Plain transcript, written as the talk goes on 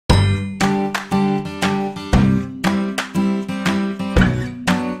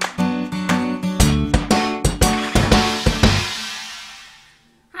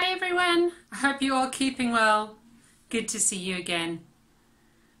you all keeping well? Good to see you again.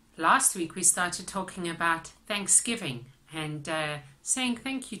 Last week we started talking about Thanksgiving and saying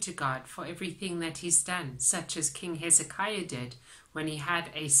thank you to God for everything that He's done, such as King Hezekiah did when he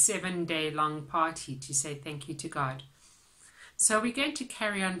had a 7-day long party to say thank you to God. So we're going to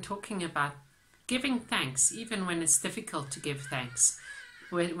carry on talking about giving thanks, even when it's difficult to give thanks.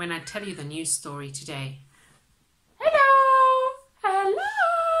 When I tell you the news story today. Hello,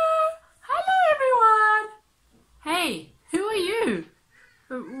 everyone. Hey, who are you?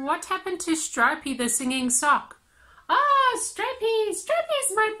 What happened to Stripey the singing sock? Oh, Stripey's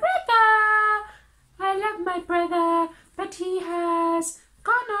my brother. I love my brother, but he has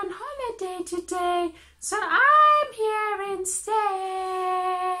gone on holiday today, so I'm here instead.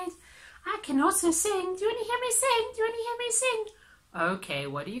 I can also sing. Do you want to hear me sing? Okay,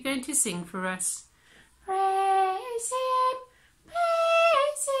 what are you going to sing for us? Praise Him,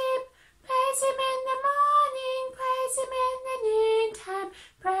 praise Him, praise Him in the morning, praise Him in the noontime,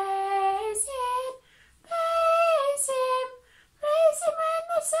 praise Him, praise Him, praise Him when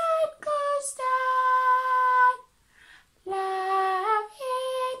the sun goes down. Love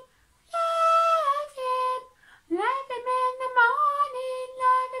Him, love Him, love Him in the morning,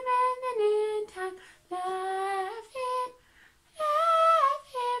 love Him in the noontime, love Him, love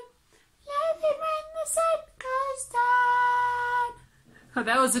Him, love Him when the sun goes down. Oh,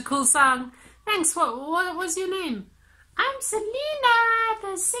 that was a cool song. Thanks. What was your name? I'm Selena,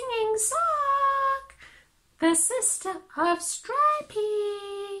 the singing sock, the sister of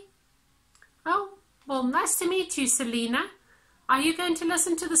Stripey. Oh, well, nice to meet you, Selena. Are you going to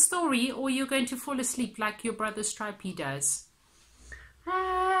listen to the story, or are you going to fall asleep like your brother Stripey does?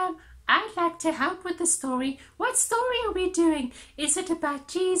 I'd like to help with the story. What story are we doing? Is it about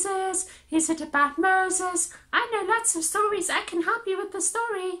Jesus? Is it about Moses? I know lots of stories. I can help you with the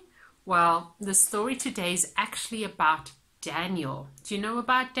story. Well, the story today is actually about Daniel. Do you know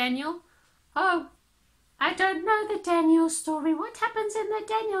about Daniel? Oh, I don't know the Daniel story. What happens in the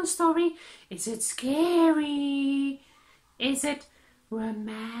Daniel story? Is it scary? Is it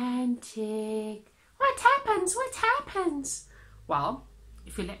romantic? What happens? What happens? Well,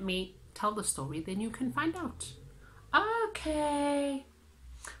 if you let me tell the story, then you can find out. Okay.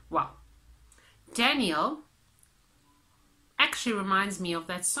 Well, Daniel actually reminds me of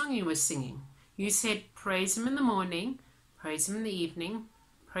that song you were singing. You said, praise Him in the morning, praise Him in the evening,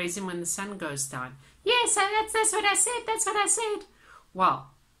 praise Him when the sun goes down. Yes, that's what I said. That's what I said.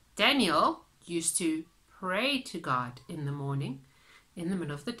 Well, Daniel used to pray to God in the morning, in the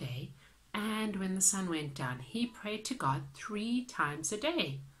middle of the day, and when the sun went down. He prayed to God 3 times a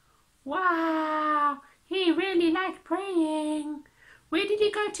day. Wow, he really liked praying. Where did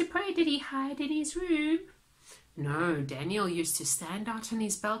he go to pray? Did he hide in his room? No, Daniel used to stand out on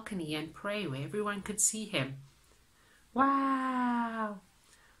his balcony and pray where everyone could see him. Wow.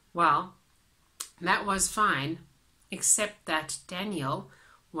 Well, that was fine, except that Daniel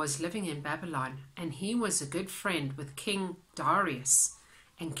was living in Babylon, and he was a good friend with King Darius.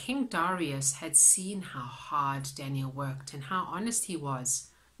 And King Darius had seen how hard Daniel worked and how honest he was.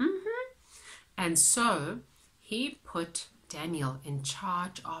 And so he put Daniel in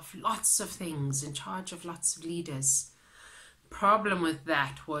charge of lots of things, in charge of lots of leaders. Problem with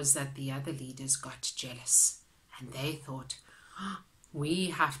that was that the other leaders got jealous, and they thought, we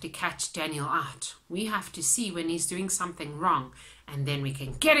have to catch Daniel out. We have to see when he's doing something wrong, and then we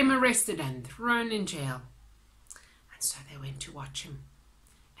can get him arrested and thrown in jail. And so they went to watch him.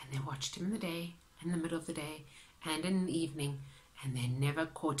 And they watched him in the day, in the middle of the day, and in the evening, and they never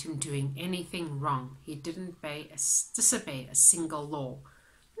caught him doing anything wrong. He didn't disobey a single law.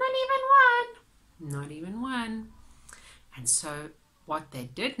 Not even one. Not even one. And so what they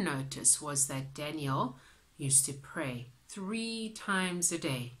did notice was that Daniel used to pray 3 times a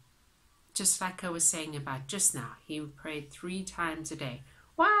day. Just like I was saying about just now. He prayed 3 times a day.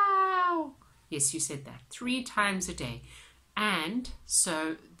 Wow! Yes, you said that. 3 times a day. And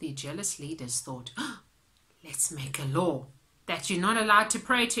so the jealous leaders thought, let's make a law that you're not allowed to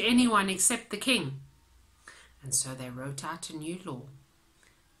pray to anyone except the king. And so they wrote out a new law.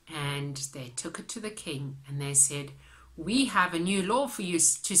 And they took it to the king and they said, we have a new law for you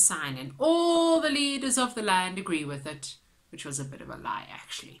to sign, and all the leaders of the land agree with it. Which was a bit of a lie,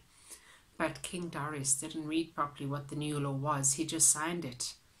 actually. But King Darius didn't read properly what the new law was. He just signed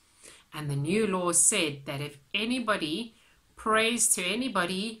it. And the new law said that if anybody prays to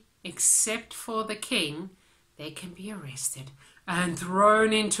anybody except for the king, they can be arrested and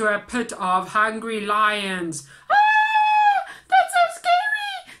thrown into a pit of hungry lions. Ah! That's so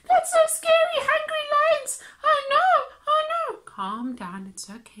scary! That's so scary! Hungry lions! Oh no! calm down. It's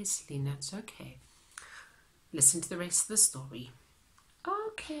okay, Selena. It's okay. Listen to the rest of the story.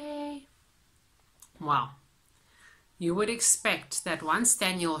 Okay. Well, you would expect that once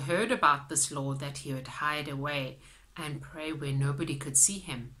Daniel heard about this law that he would hide away and pray where nobody could see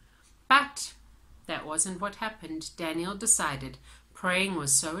him. But that wasn't what happened. Daniel decided praying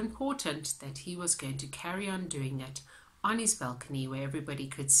was so important that he was going to carry on doing it on his balcony where everybody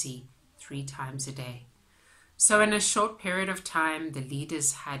could see 3 times a day. So in a short period of time, the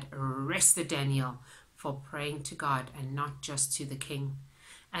leaders had arrested Daniel for praying to God and not just to the king.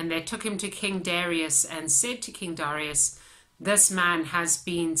 And they took him to King Darius and said to King Darius, "This man has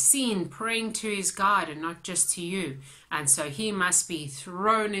been seen praying to his God and not just to you, and so he must be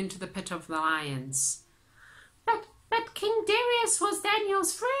thrown into the pit of the lions." But King Darius was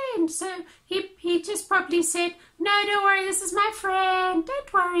Daniel's friend, so he just probably said, "No, don't worry, this is my friend,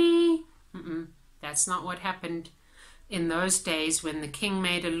 don't worry." That's not what happened. In those days, when the king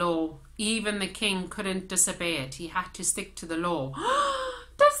made a law, even the king couldn't disobey it. He had to stick to the law.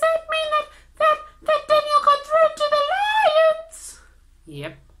 Does that mean that Daniel got thrown to the lions?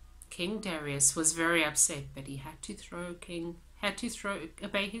 Yep. King Darius was very upset, but he had to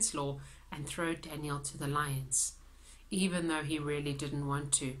obey his law and throw Daniel to the lions, even though he really didn't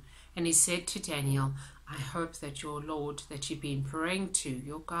want to. And he said to Daniel, "I hope that your Lord that you've been praying to,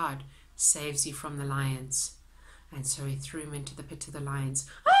 your God, saves you from the lions." And so he threw him into the pit of the lions.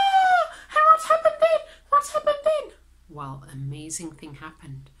 And what happened then? What happened then? Well, amazing thing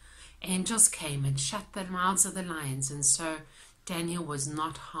happened. Angels came and shut the mouths of the lions, and so Daniel was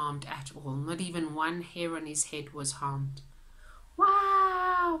not harmed at all. Not even one hair on his head was harmed.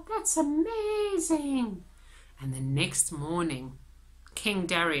 Wow, that's amazing. And the next morning, King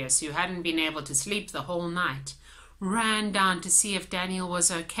Darius, who hadn't been able to sleep the whole night, ran down to see if Daniel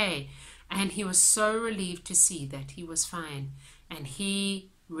was okay. And he was so relieved to see that he was fine. And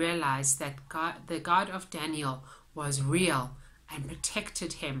he realized that the God of Daniel was real and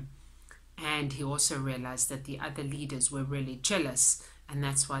protected him. And he also realized that the other leaders were really jealous, and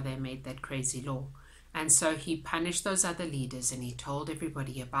that's why they made that crazy law. And so he punished those other leaders, and he told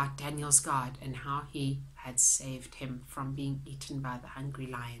everybody about Daniel's God and how he had saved him from being eaten by the hungry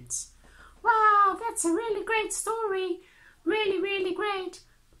lions. Wow, that's a really great story. Really, really great.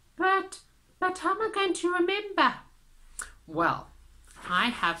 But how am I going to remember? Well, I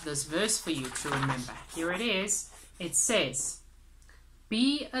have this verse for you to remember. Here it is. It says,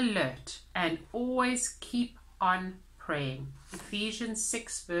 "Be alert and always keep on praying." Ephesians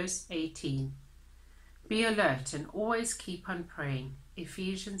 6 verse 18. Be alert and always keep on praying.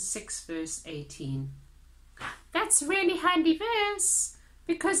 Ephesians 6 verse 18. That's a really handy verse,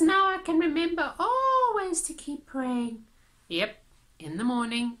 because now I can remember always to keep praying. Yep. In the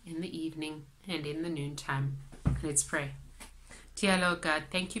morning, in the evening, and in the noontime. Let's pray. Dear Lord God,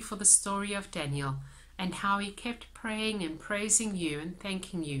 thank you for the story of Daniel and how he kept praying and praising you and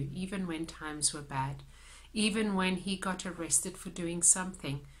thanking you even when times were bad, even when he got arrested for doing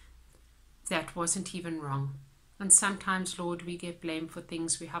something that wasn't even wrong. And sometimes, Lord, we get blamed for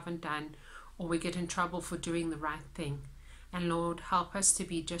things we haven't done, or we get in trouble for doing the right thing. And Lord, help us to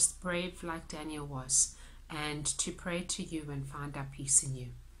be just brave like Daniel was, and to pray to you and find our peace in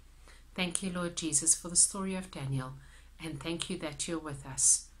you. Thank you, Lord Jesus, for the story of Daniel, and thank you that you're with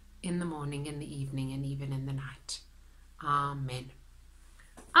us in the morning, in the evening, and even in the night. Amen.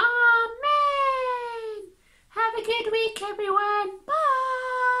 Amen. Have a good week, everyone.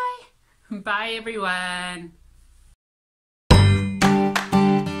 Bye. Bye, everyone.